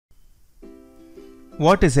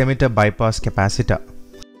What is emitter-bypass capacitor?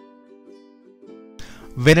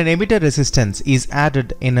 When an emitter resistance is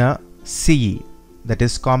added in a CE, that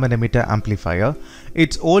is common emitter amplifier,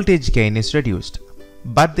 its voltage gain is reduced,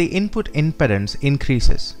 but the input impedance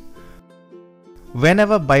increases.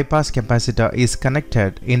 Whenever bypass capacitor is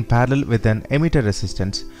connected in parallel with an emitter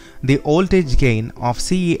resistance, the voltage gain of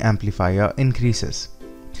CE amplifier increases.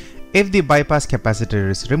 If the bypass capacitor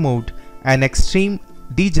is removed, an extreme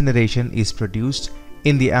degeneration is produced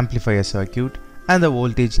in the amplifier circuit and the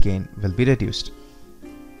voltage gain will be reduced.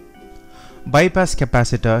 Bypass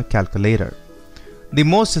capacitor calculator. The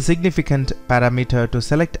most significant parameter to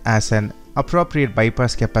select as an appropriate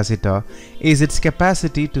bypass capacitor is its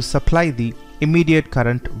capacity to supply the immediate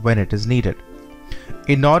current when it is needed.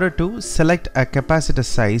 In order to select a capacitor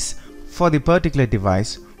size for the particular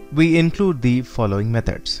device, we include the following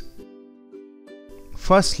methods.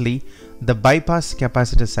 Firstly, the bypass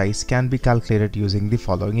capacitor size can be calculated using the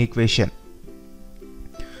following equation.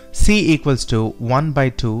 C equals to 1 by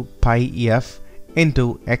 2 pi f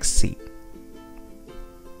into xc.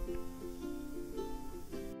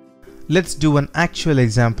 Let's do an actual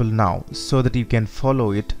example now so that you can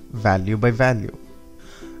follow it value by value.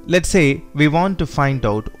 Let's say we want to find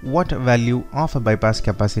out what value of a bypass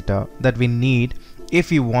capacitor that we need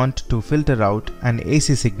if we want to filter out an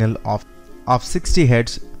AC signal of 60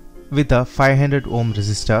 Hz with a 500 ohm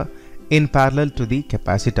resistor in parallel to the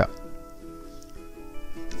capacitor.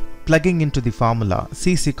 Plugging into the formula,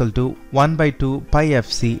 C is equal to 1 by 2 pi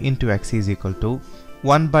fc into xc is equal to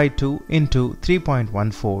 1 by 2 into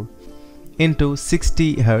 3.14 into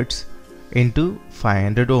 60 Hz into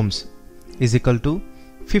 500 ohms is equal to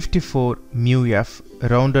 54 mu f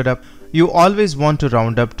rounded up. You always want to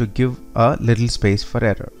round up to give a little space for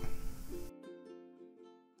error.